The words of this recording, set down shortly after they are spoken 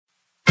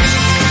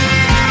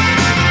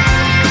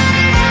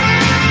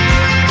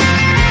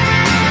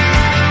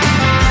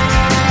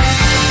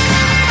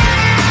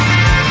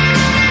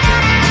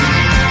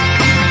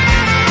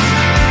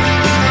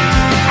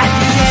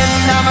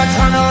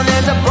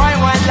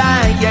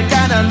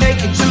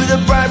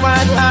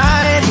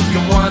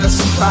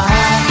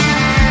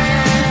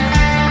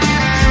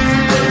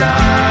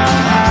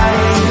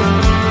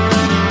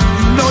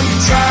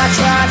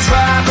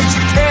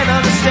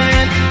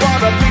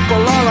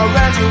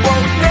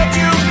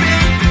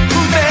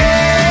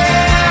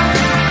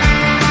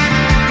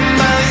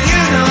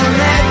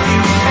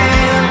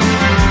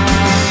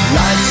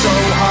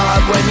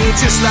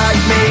just like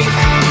me,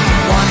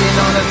 wanting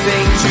all the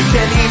things you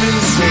can't even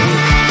see.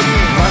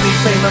 Money,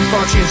 fame and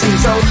fortune seem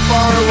so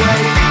far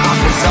away. I'm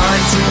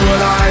resigned to a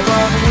life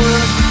of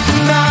work,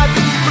 not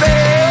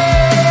play.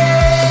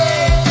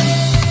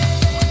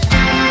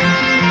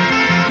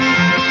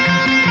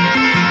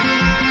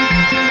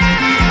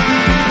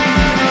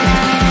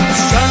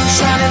 Sun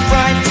shining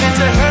bright tends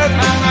to hurt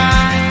my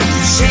mind.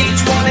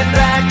 Shades worn in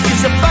black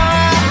is a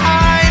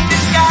fine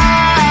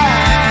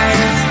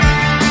disguise.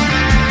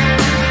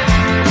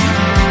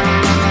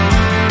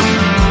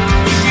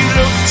 If you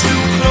look too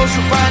close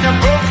you'll find a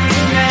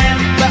broken man,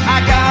 but I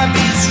got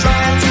me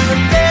strong to the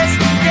best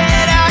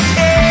that I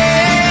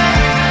can.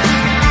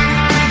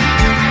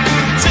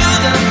 To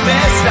the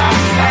best I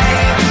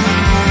can.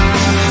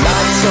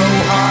 Life's so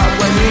hard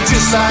when you're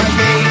just like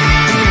me,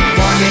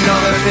 wanting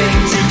all the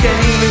things you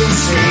can't even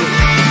see.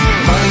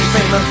 Money,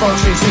 fame and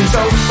fortune seem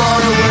so far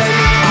away.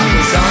 I'm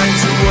resigned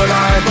to a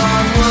life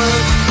on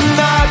work,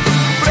 not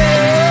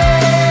play.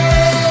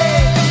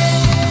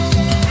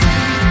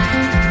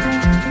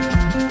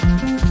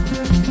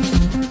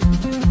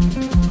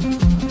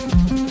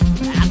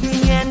 At the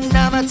end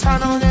of a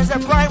tunnel there's a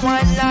bright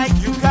white light.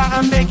 You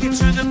gotta make it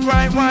to the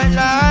bright white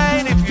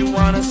light if you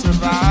wanna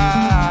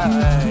survive.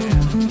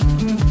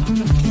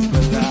 Keep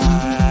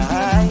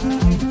alive.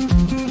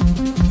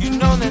 You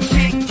know that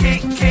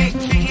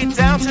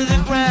down to the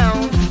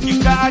ground.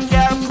 You gotta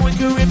get up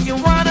quicker if you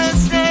wanna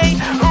stay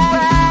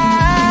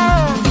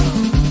around.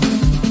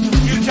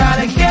 You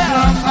gotta get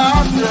up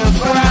off the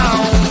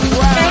ground.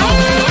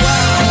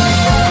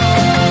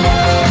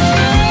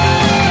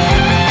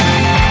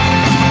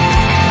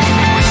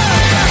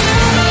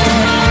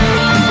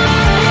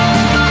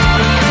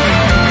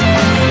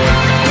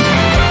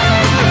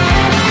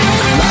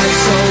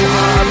 Life's so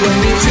hard when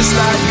you're just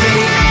like me,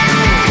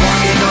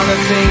 wanting all the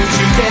things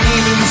you can't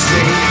even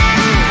see.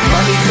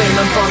 Money, fame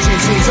and fortune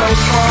seem so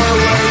far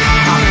away.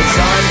 I'm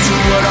resigned to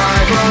what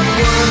I've run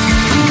work,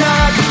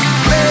 not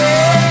play.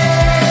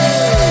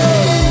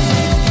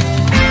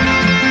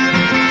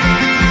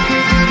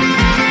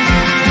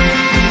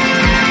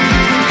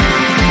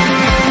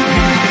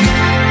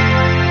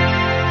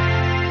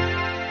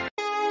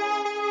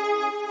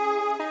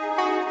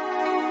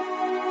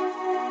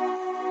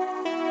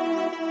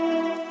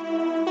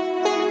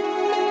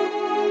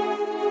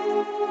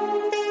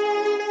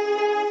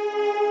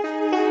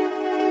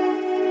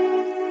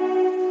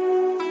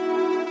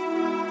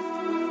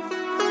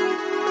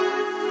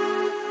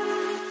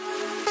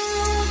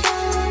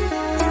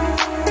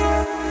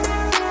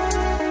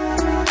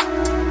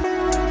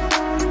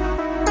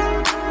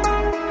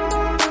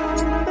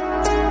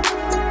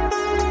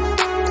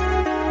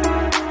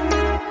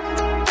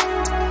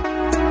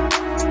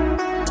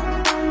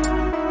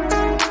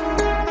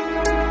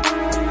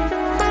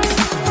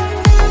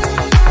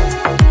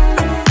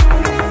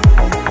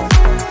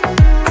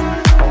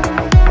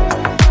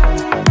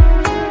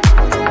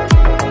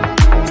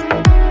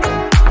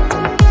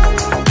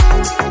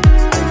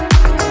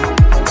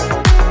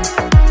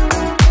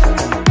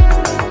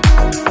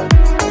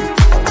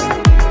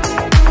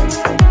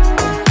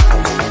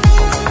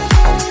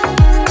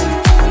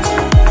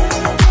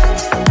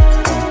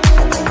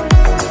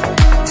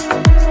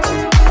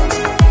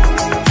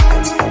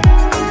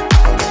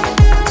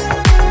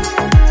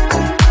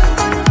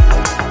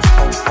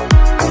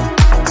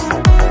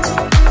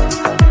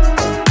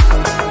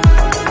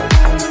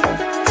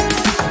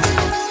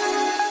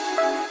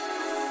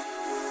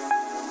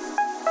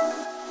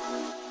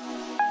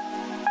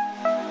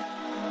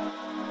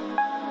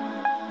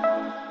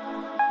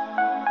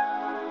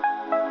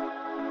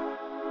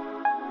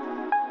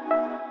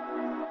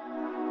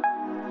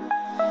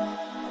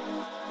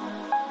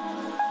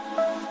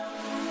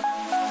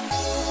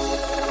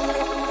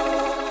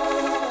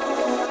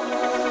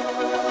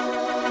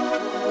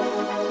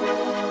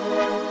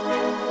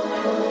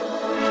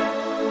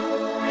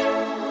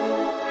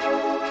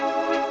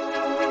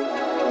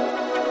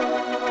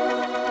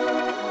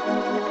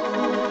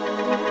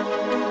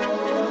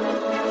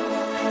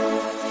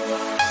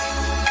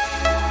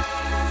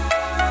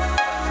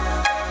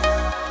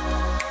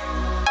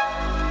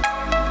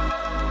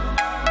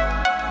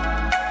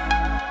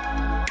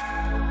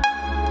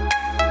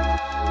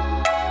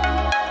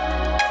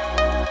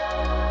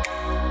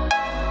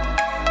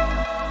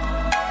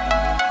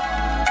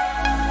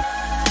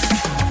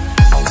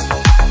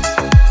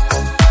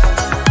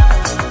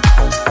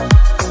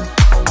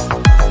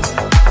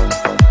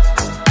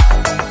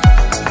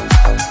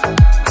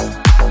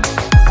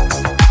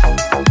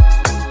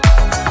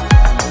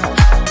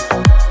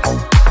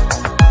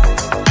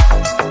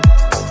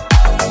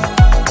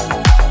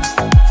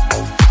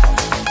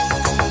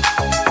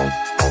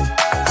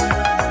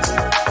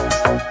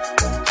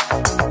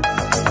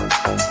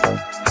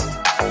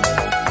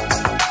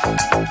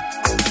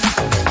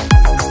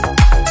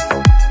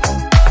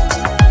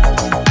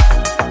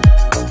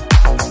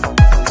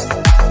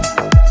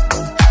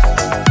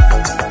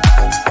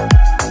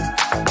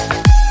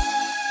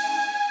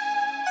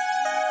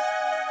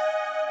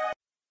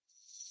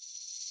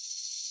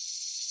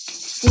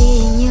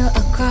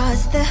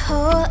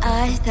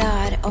 I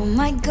thought, oh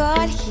my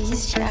God,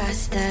 he's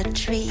just a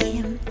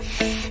dream.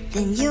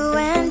 Then you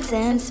went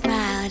and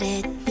smiled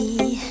at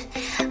me.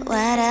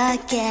 What a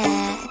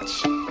catch.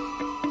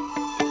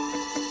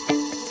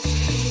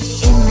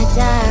 In my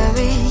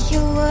diary,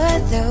 you were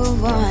the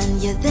one.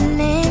 You're the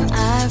name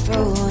I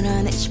wrote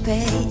on each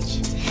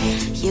page.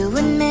 You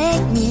would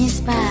make me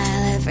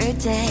smile every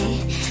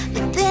day.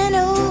 But then,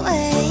 oh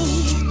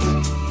wait,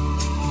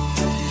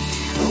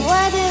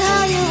 why the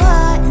hell you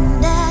are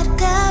in that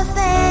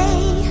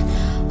cafe,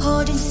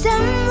 holding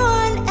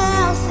someone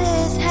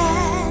else's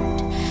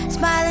hand,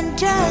 smiling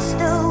just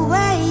the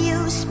way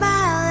you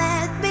smile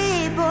at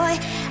me, boy.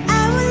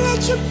 I will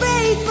let you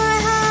break my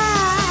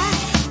heart.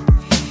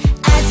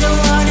 I don't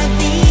wanna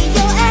be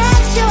your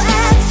ex, your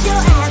ex,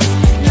 your ex.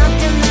 Not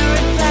gonna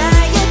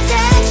reply your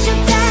text, your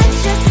text,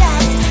 your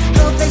text.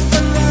 Go play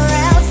somewhere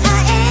else, I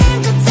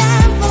ain't got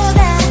time for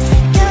that.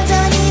 You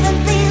don't even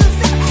feel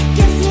so,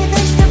 kiss me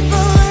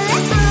vegetable.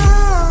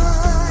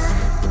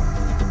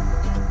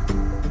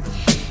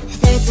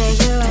 Third day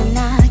you are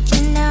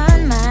knocking on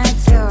my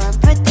door,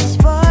 but this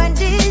one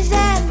is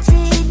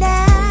empty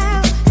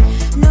now.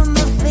 No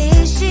more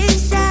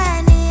fishes,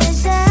 sun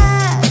is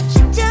up.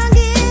 You don't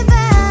give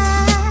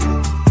up.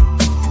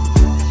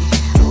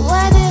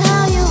 Why the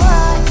hell you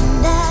are in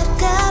that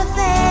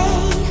cafe,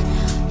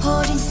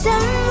 holding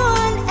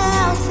someone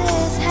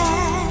else's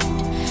hand,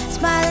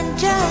 smiling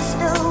just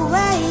the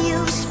way you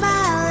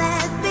smile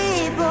at me,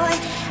 boy.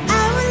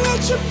 I will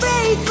let you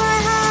break my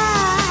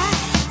heart.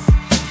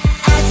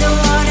 I don't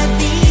wanna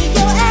be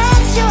your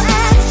ex, your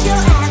ex,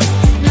 your ex.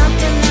 Not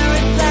gonna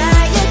reply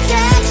your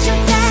text, your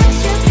text,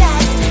 your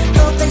text.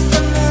 Go play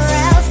somewhere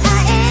else, I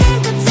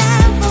ain't got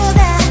time for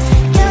that.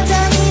 You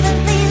don't even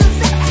feel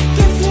so,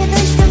 kiss me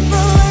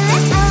vegetable.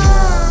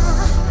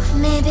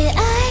 Maybe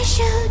I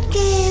should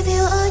give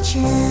you a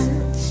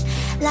chance.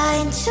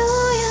 Lying to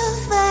your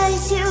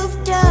face, you've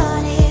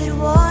done it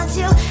once,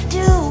 you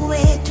do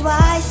it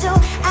twice, so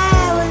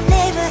I will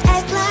never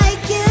act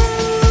like you.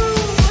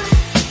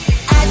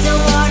 I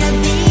don't wanna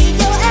be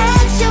your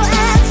ex, your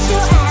ex,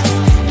 your ex.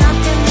 Not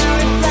gonna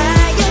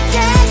reply your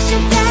text,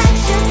 your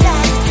text, your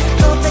text.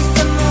 Go play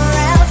somewhere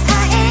else,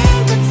 I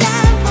ain't got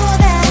time for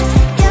that.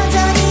 You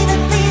don't even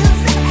feel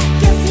so,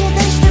 kiss me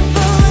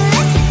vegetable.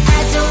 I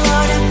don't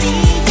wanna be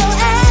your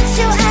ex,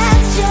 your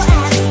ex, your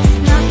ex.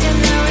 Not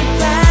gonna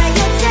reply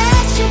your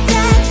text, your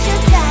text,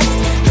 your text.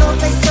 Go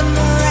play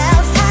somewhere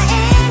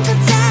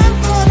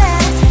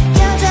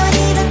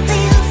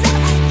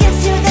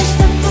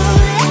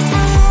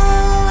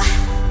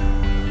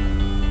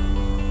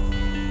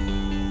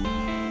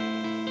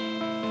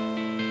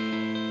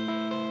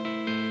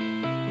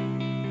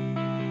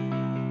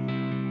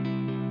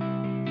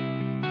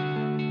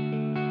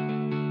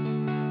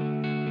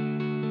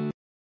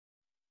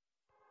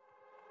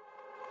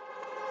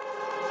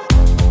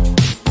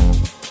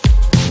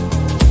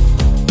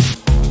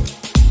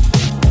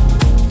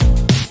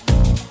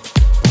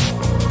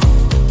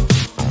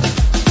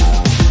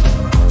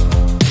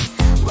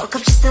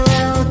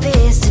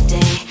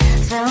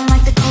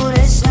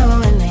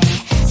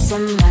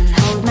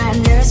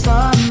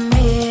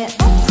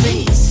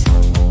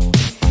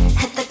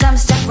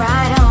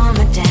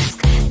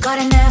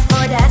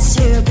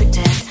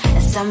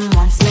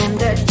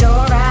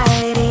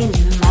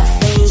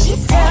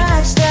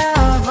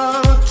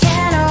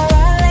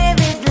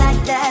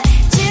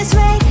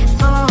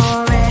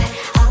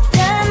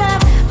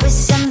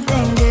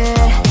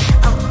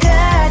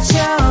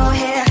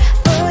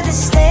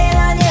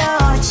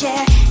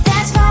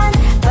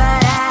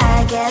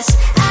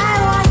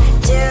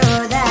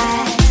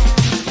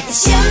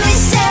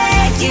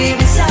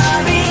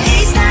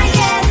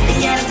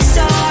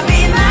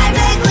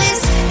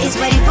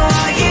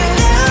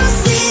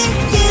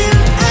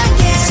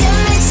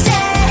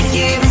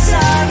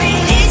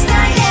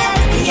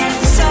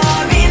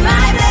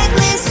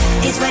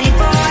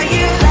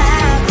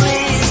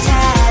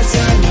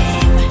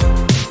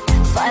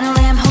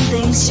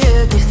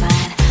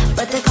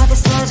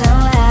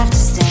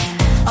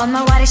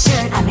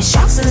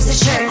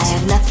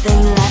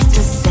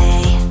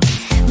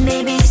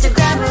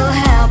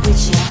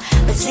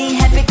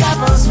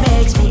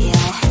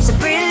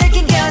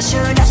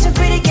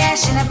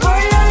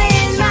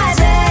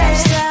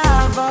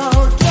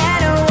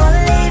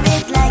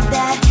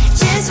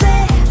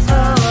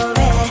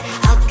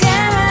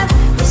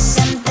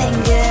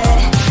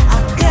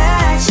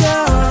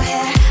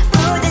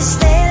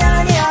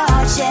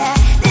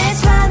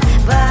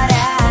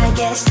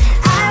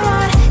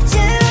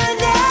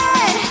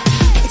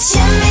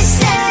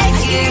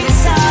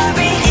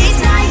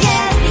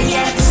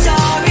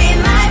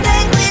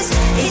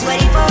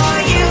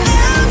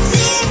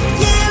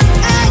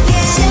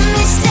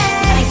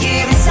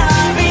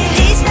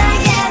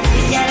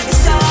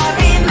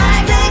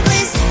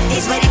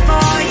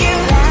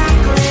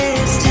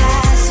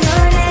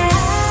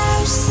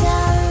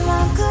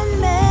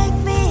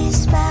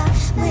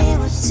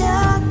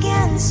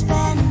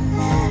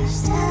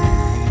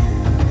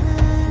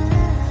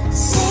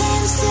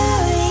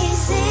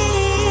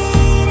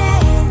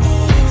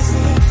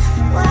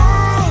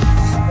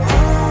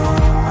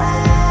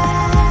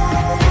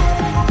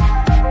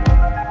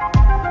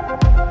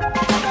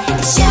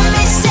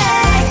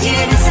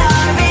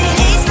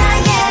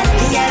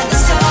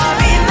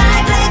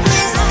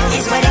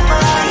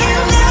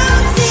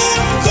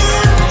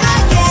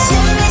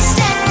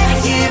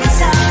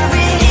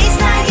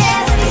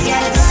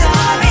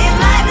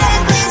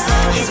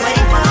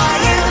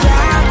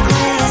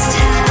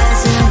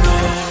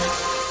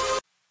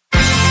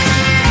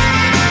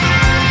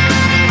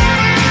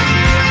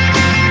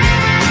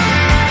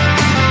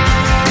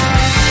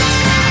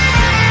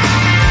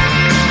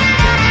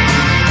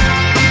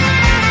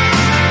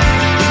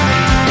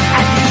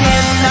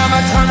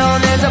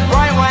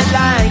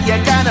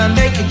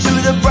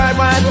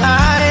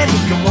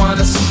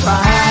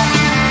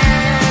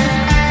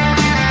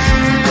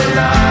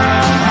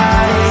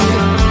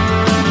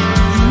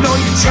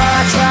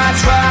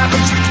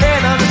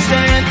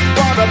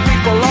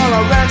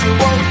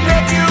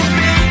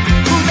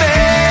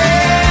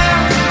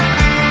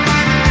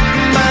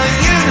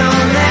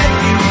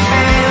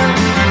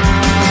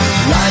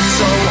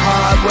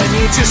when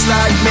you're just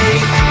like me,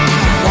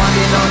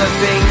 wanting all the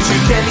things you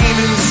can't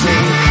even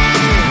see.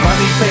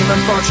 Money, fame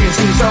and fortune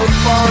seem so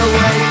far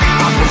away.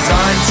 I'm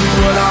resigned to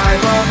what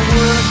I'm on,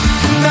 would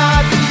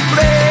not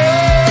play.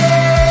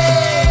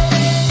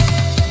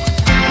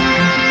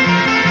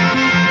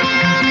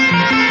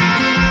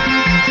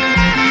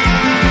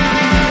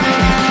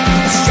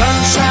 Sun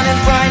shining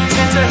bright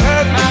tends to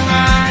hurt my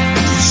mind.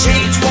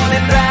 Shades worn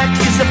in black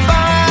is a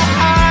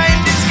fine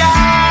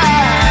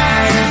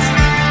disguise.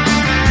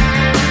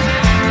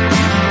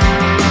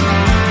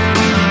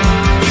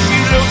 If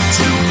you look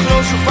too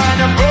close you'll find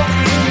a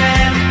broken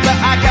man, but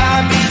I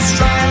gotta be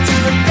strong to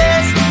the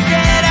best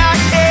that I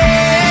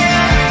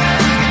can.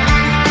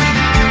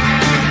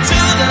 To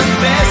the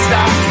best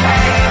I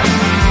can.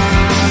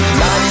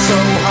 Life's so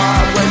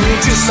hard when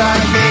you're just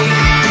like me,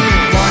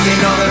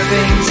 wanting all the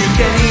things you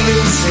can't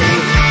even see.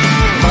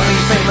 Money,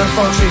 fame and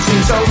fortune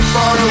seem so